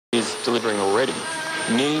is delivering already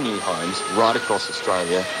new homes right across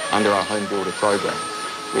Australia under our home builder program.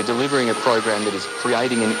 We're delivering a program that is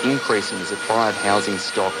creating an increase in the supply of housing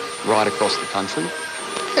stock right across the country.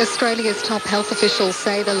 Australia's top health officials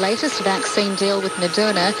say the latest vaccine deal with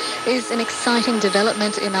Moderna is an exciting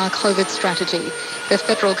development in our COVID strategy. The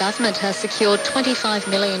federal government has secured 25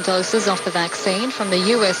 million doses of the vaccine from the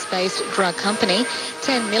US-based drug company.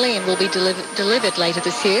 10 million will be delivered later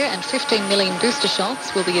this year, and 15 million booster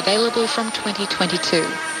shots will be available from 2022.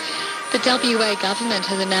 The WA government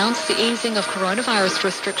has announced the easing of coronavirus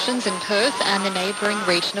restrictions in Perth and the neighbouring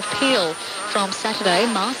region of Peel. From Saturday,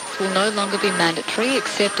 masks will no longer be mandatory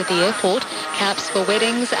except at the airport. Caps for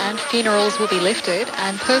weddings and funerals will be lifted,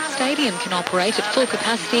 and Perth Stadium can operate at full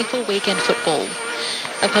capacity for weekend football.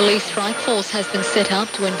 A police strike force has been set up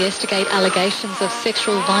to investigate allegations of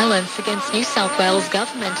sexual violence against New South Wales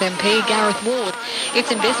Government MP Gareth Ward.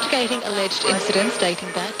 It's investigating alleged incidents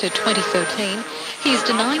dating back to 2013. He's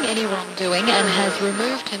denying any wrongdoing and has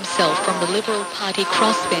removed himself from the Liberal Party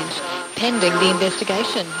crossbench. Pending the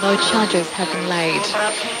investigation, no charges have been laid.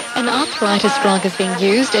 An arthritis drug is being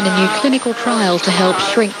used in a new clinical trial to help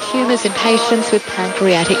shrink tumours in patients with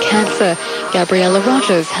pancreatic cancer. Gabriella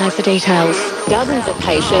Rogers has the details. Dozens of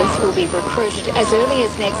patients will be recruited as early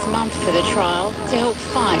as next month for the trial to help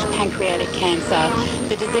fight pancreatic cancer.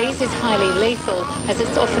 The disease is highly lethal as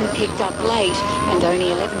it's often picked up late, and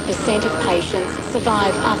only 11% of patients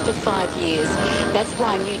survive after 5 years. That's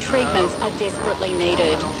why new treatments are desperately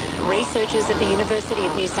needed. Researchers at the University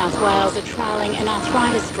of New South Wales are trialling an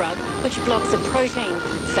arthritis drug which blocks a protein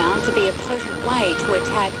found to be a potent way to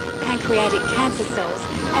attack pancreatic cancer cells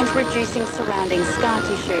and reducing surrounding scar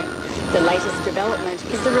tissue. The latest development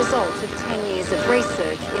is the result of 10 years of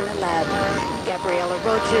research in the lab. Gabriella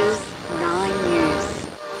Rogers, 9 News.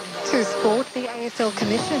 To sport, the AFL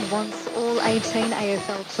Commission wants all 18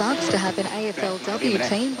 AFL clubs to have an AFLW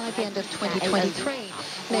team by the end of 2023.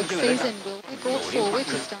 Next season will be brought forward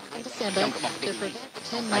to start in December to prevent the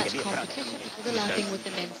 10-match competition overlapping with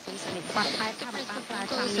the men's season.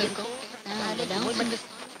 And announcing the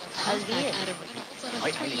Adam Reynolds on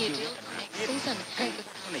a 3-year deal next season.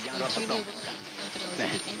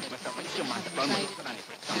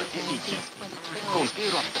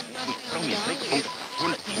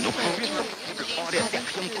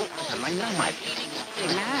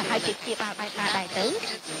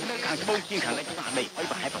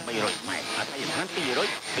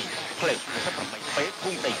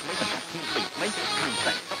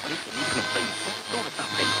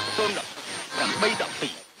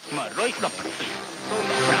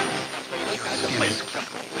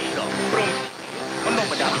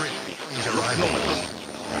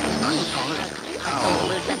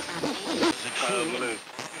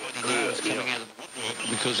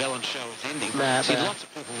 Because Ellen's show was ending. See, lots of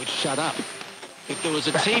people would shut up. If there was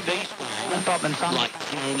a TV star like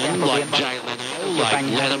Cooma, like Jay Leno, like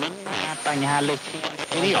Letterman,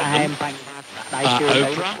 any of them,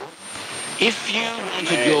 Oprah, if you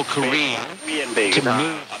wanted your career to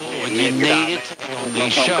move forward, you needed to be on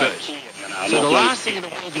these shows. So the last thing in the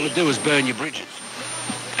world you would do is burn your bridges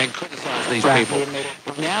and criticise these people.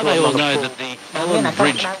 Now they all know that the Ellen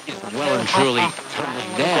Bridge is well and truly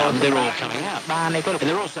tumbling down. They're all coming out. And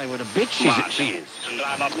they're all saying what a bitch she is.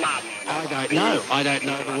 I don't know. I don't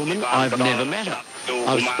know the woman. I've never met her.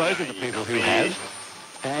 I've spoken to people who have,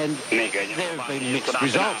 and there have been mixed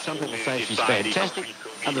results. Some people say she's fantastic.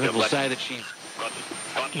 Other people say that she's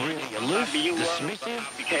really aloof, dismissive.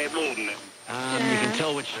 You can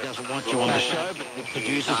tell when she doesn't want you on the show, but the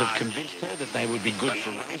producers have convinced her that they would be good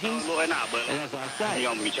for ratings. And as I say,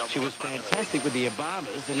 she was fantastic with the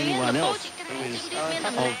Obamas and anyone else who is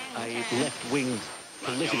of a left-wing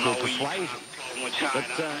political persuasion. But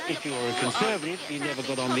if you were a conservative, you never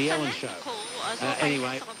got on the Ellen show.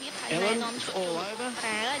 Anyway, Ellen, it's all over.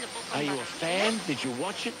 Are you a fan? Did you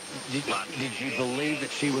watch it? Did you believe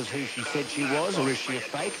that she was who she said she was, or is she a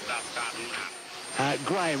fake?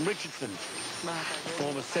 Graham Richardson,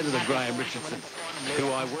 former Senator Graham Richardson,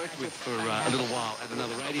 who I worked with for a little while at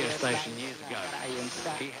another radio station years ago.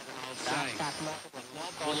 He had an old saying, the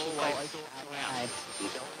mob will always sort you out.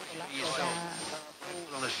 Yourself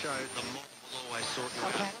on a show, the mob will always sort you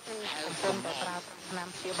out. Has the mob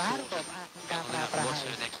what's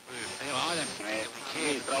her next move? Anyway, I don't really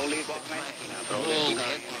care. All the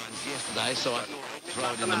headlines yesterday, so I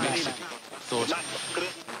throw it in the mix. Thoughts.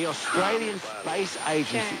 The Australian Space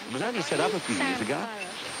Agency was only set up a few years ago.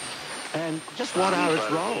 And just what are its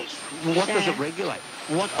roles? What does it regulate?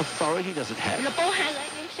 What authority does it have?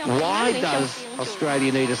 Why does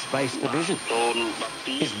Australia need a space division?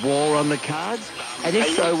 Is war on the cards? And if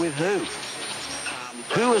so, with who?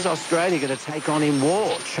 Who is Australia going to take on in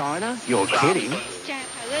war? China? You're kidding.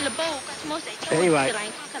 Anyway,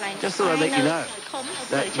 just thought I'd let you know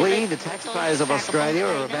that we, the taxpayers of Australia,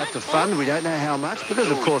 are about to fund, we don't know how much, because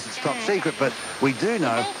of course it's top secret, but we do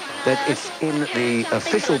know that it's in the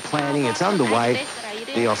official planning, it's underway.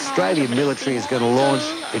 The Australian military is going to launch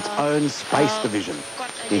its own space division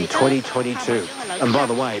in 2022. And by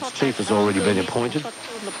the way, its chief has already been appointed.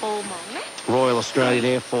 Royal Australian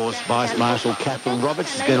Air Force Vice Marshal Catherine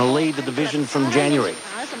Roberts is going to lead the division from January.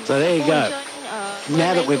 So there you go.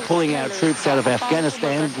 Now that we're pulling our troops out of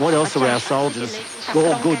Afghanistan, what else are our soldiers,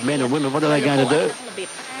 all good men and women, what are they going to do?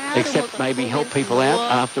 Except maybe help people out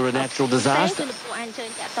after a natural disaster.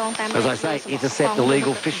 As I say, intercept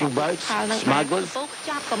illegal fishing boats, smugglers.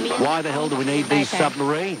 Why the hell do we need these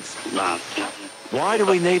submarines? Why do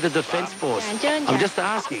we need the Defence Force? I'm just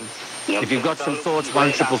asking. If you've got some thoughts,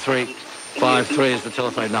 133353 is the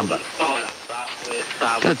telephone number.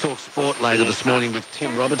 I'm going to talk sport later this morning with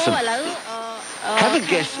Tim Robertson. Have a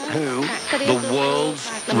guess who the world's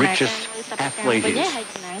richest athlete is.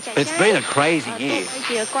 It's been a crazy year.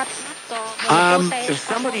 If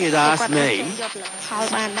somebody had asked me,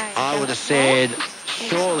 I would have said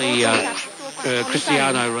surely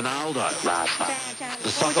Cristiano Ronaldo, the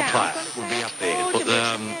soccer player, would be up there. But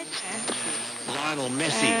Lionel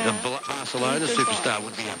Messi, the Barcelona superstar,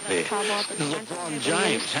 would be up there. LeBron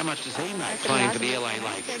James, how much does he make playing for the LA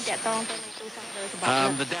Lakers?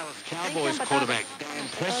 The Dallas Cowboys quarterback, Dan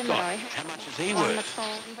Prescott, how much is he worth?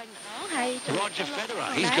 Roger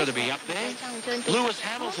Federer, he's got to be up there. Lewis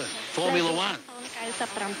Hamilton, Formula One.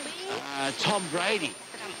 Tom Brady,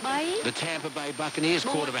 the Tampa Bay Buccaneers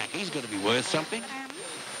quarterback, he's got to be worth something.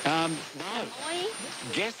 No.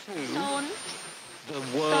 Guess who the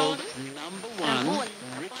world #1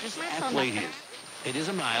 richest athlete is? It is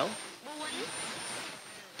a male.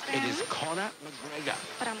 It is Conor McGregor.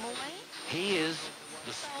 He is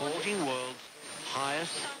the sporting world's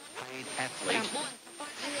highest paid athlete.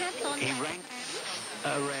 He ranks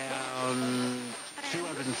around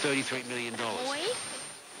 $233 million.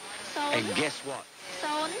 And guess what?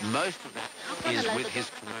 Most of that is with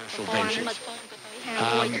his commercial ventures.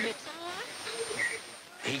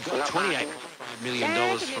 He got $28.5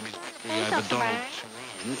 million from his victory over Donald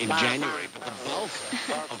Trump in January, but the bulk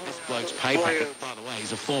of this bloke's pay packet, by the way,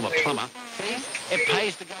 he's a former plumber. It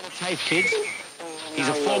pays to go to TAFE, kids. He's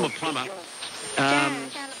a former plumber.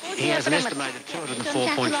 He has an estimated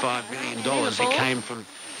 $204.5 million. It came from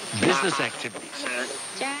business activities,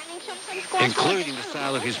 including the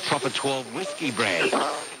sale of his Proper 12 whiskey brand.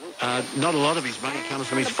 Not a lot of his money comes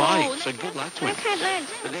from his fighting, so good luck to him.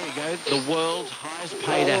 But there you go, the world's highest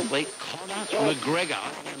paid athlete, Conor McGregor.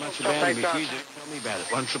 I don't know much about him. If you do, tell me about it.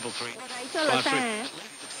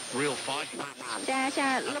 133353. Real fight.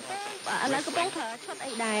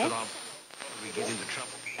 We get into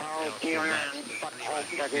trouble. Are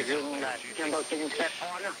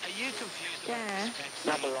you confused?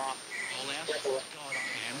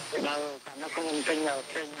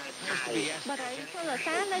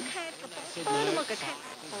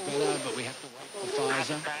 But we have to wait for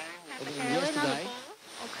Pfizer. Yesterday,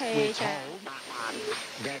 we're told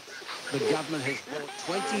that the government has bought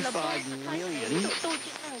 25 million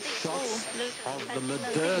shots of the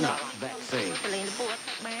Moderna vaccine.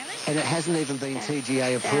 And it hasn't even been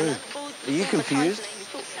TGA approved. Are you confused?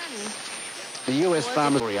 The US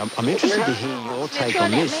farmers... I'm interested to hear your take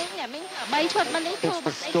on this. It's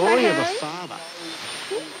the story of a father,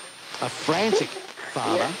 a frantic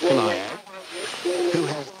father, can I add, who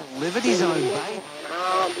has delivered his own baby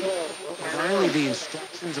with only the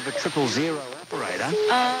instructions of a 000 operator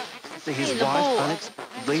after his wife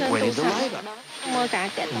unexpectedly went into labour.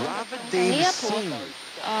 Ravideep Singh,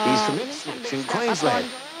 he's from Ipswich in Queensland.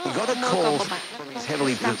 He got a call from his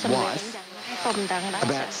heavily built wife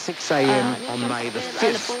about 6 a.m. on May the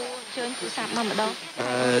 5th.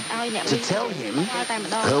 To tell him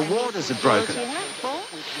her waters had broken.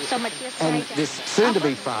 And this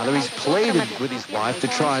soon-to-be father, he's pleaded with his wife to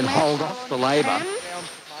try and hold off the labour,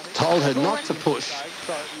 told her not to push,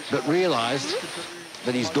 but realised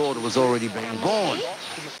that his daughter was already being born.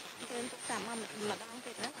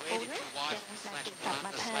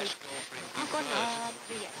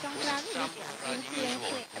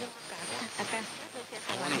 I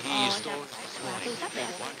want to hear your story.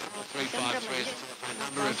 1333 is the phone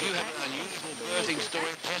number. If you have an unusual birthing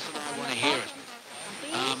story, Tess and I want to hear it.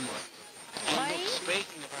 And look,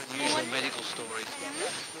 speaking of unusual medical stories,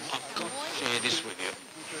 I've got to share this with you.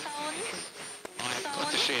 I have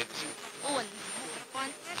got to share this with you.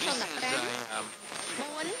 This is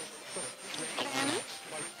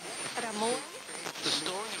the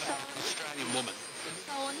story of an Australian woman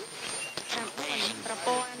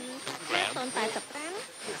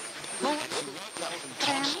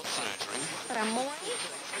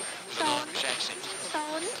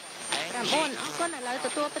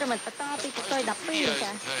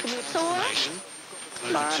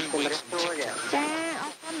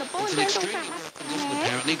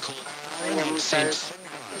apparently called sense.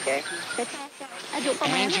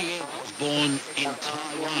 Angie was born in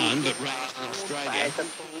Taiwan but raised in Australia.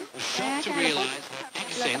 Was shocked to realise her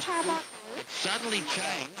accent had suddenly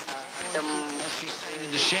changed as she's seen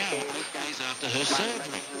in the shower 8 days after her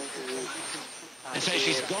surgery. And so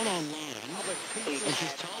she's gone online and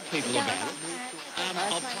she's told people about it.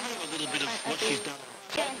 I'll play you a little bit of what she's done.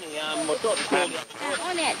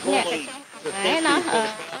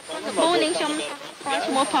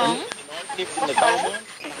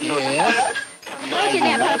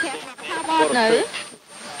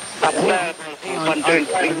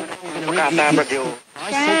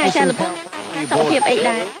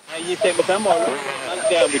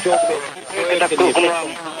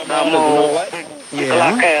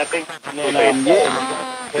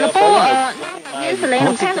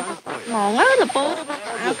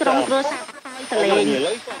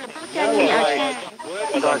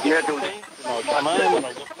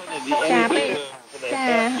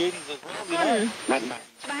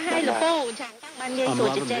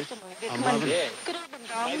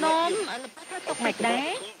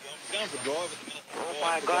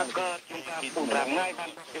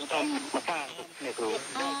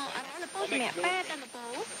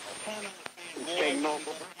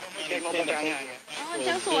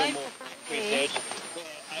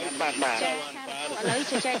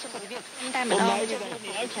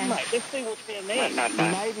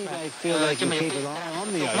 Maybe they feel they can keep an eye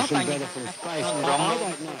on the ocean better from space. I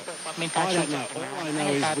don't know. All I know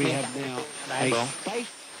is we have now a space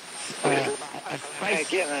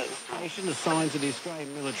station assigned to the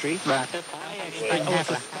Australian military.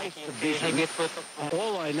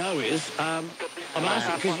 All I know is, I'm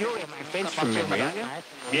asking, because you're in defence from memory, aren't you?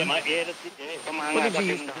 Yeah, mate, yeah, that's it, yeah. What did you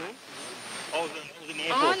used to do? I was in the Air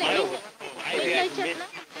Force,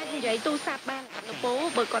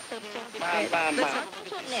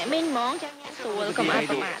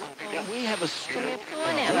 we have a strip of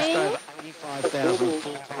just over 85,000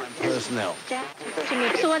 full-time personnel. And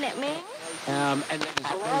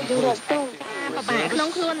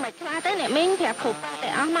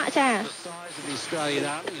that is the size of the Australian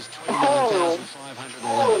Army is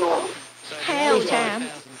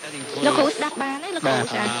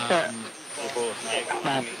 29,500.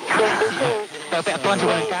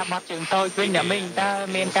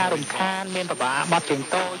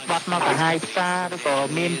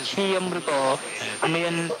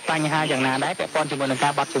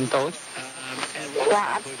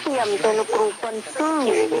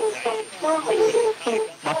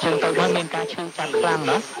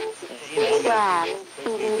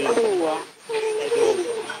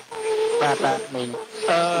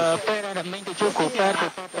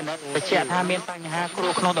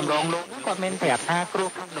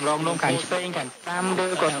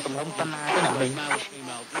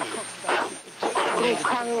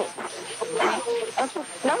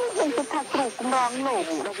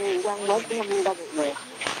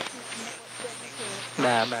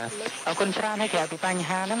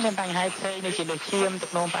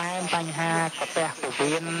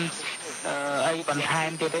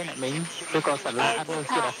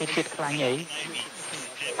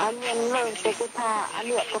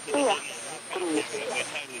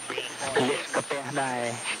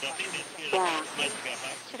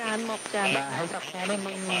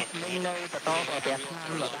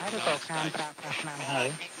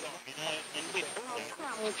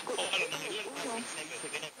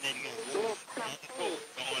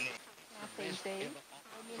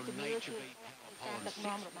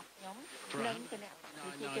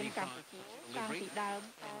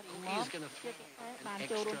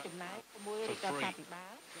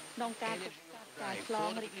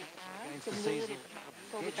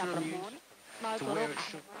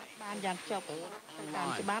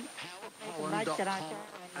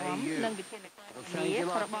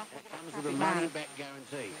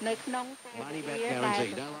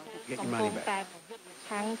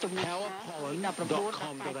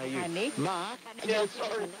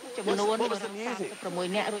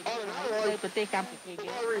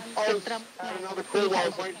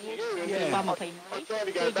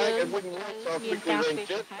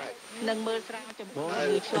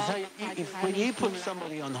 When you put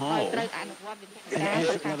somebody on hold,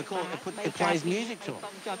 it plays music to them.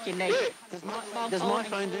 Does my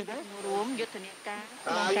phone do that?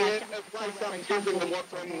 Something to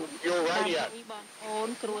what's on your radio. How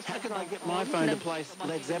can I get my phone to play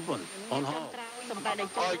Led Zeppelin on hold? I've got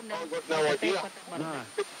no idea. No.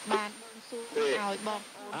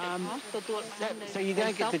 So you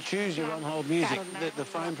don't get to choose your on-hold music. The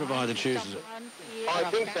phone provider chooses it. I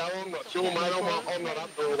think so. I'm not sure, mate. I'm not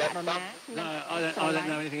up to all that stuff. No, I don't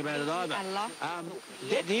know anything about it either.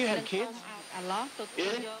 Do you have kids?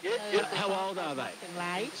 Yeah. How old are they?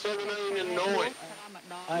 17 and 9.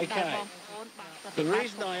 Okay. The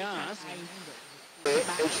reason I ask...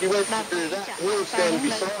 And she went to do that. We were standing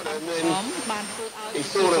beside her, and then he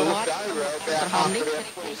sort of looked over her about after about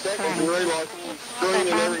 20 seconds and realised the screen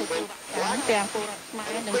and everything went black.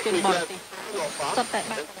 Quickly grabbed the phone off her,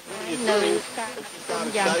 and what are you doing? She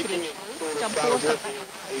started shaking it, sort of started working.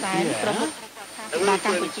 And then he turned his phone back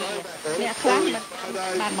on, all his photos,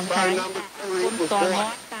 phone numbers, everything was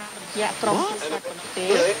white.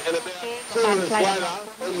 And about 2 minutes later,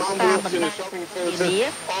 her mum walks in the shopping centre and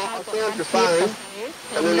says, I found your phone.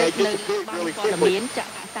 And then they disappeared really quickly.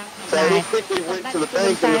 So he quickly went to the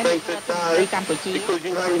bank, and the bank said no, because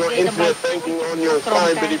you haven't got internet banking on your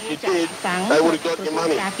phone, but if you did, they would have got your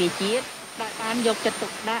money. Wow.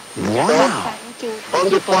 I'm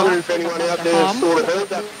just wondering if anyone out there has sort of heard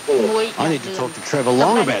that before. I need to talk to Trevor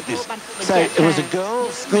Long about this. So it was a girl,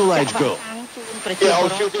 school-age girl. Yeah,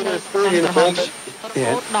 she was in her school uniform.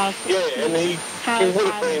 Yeah. Yeah, and she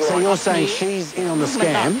would have been So like, you're saying she's in on the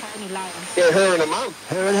scam? yeah, her and her mum.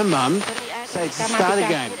 Her and her mum say it's a starter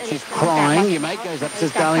game. She's crying. Your mate goes up and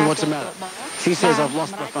says, darling, what's the matter? She says, I've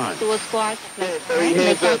lost my phone. Yeah, so he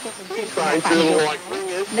hands her his phone to her like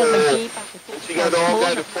ringers. She goes, oh, I'll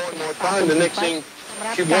go to find my phone. The next thing,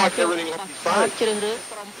 she wiped everything off his phone.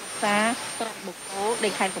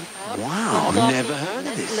 Wow, I've never heard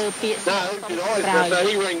of this. No, did I? So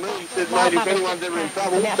he rang me. He said, mate, if anyone's ever in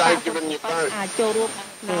trouble, don't give them your phone.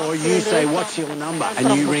 Or you say, what's your number?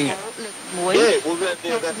 And you ring it. Yeah, well, that's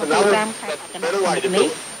a better way to do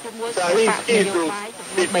it. So he's real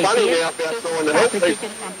bit funny now about trying to help people.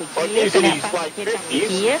 Like he's in his late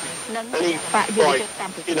 50s, and he's like,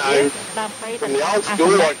 you know, from the old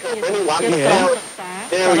school, like help anyone. Yeah.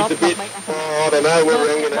 Now he's a bit, I don't know whether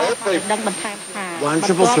I'm going to help people.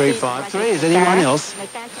 133353. Has anyone else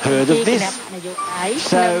heard of this?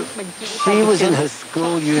 So she was in her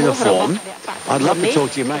school uniform. I'd love to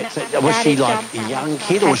talk to your mate. So, was she like a young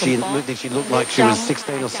kid, or did she look like she was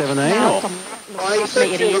 16 or 17? Or? I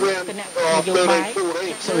think she's around 13,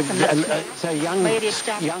 14. So young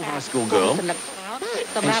high school girl, and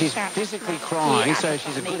she's physically crying, so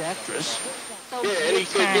she's a good actress. Yeah, and he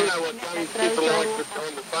said, you know what young people like on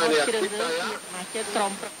the phone, how quick they are.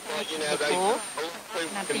 Like, you know, a lot of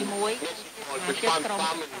people can message like with one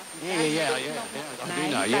thumb and... Yeah, I do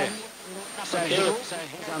know, yeah. So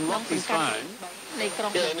he's unlocked his phone. Yeah,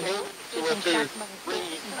 and he went to ring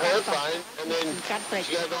her phone, and then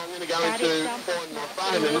she goes, I'm going to go into find my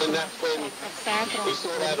phone, and then that's when he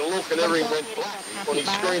sort of had a look, and everything went black on his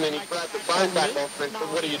screen, and he grabbed the phone back off and said,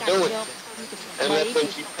 what are you doing? And that's when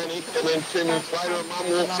she panicked, and then 2 minutes later, her mum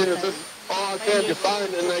walks in and says, oh, I found your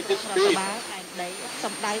phone, and they disappeared.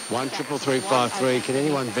 133353. Can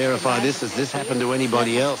anyone verify this? Has this happened to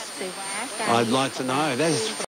anybody else? I'd like to know. That is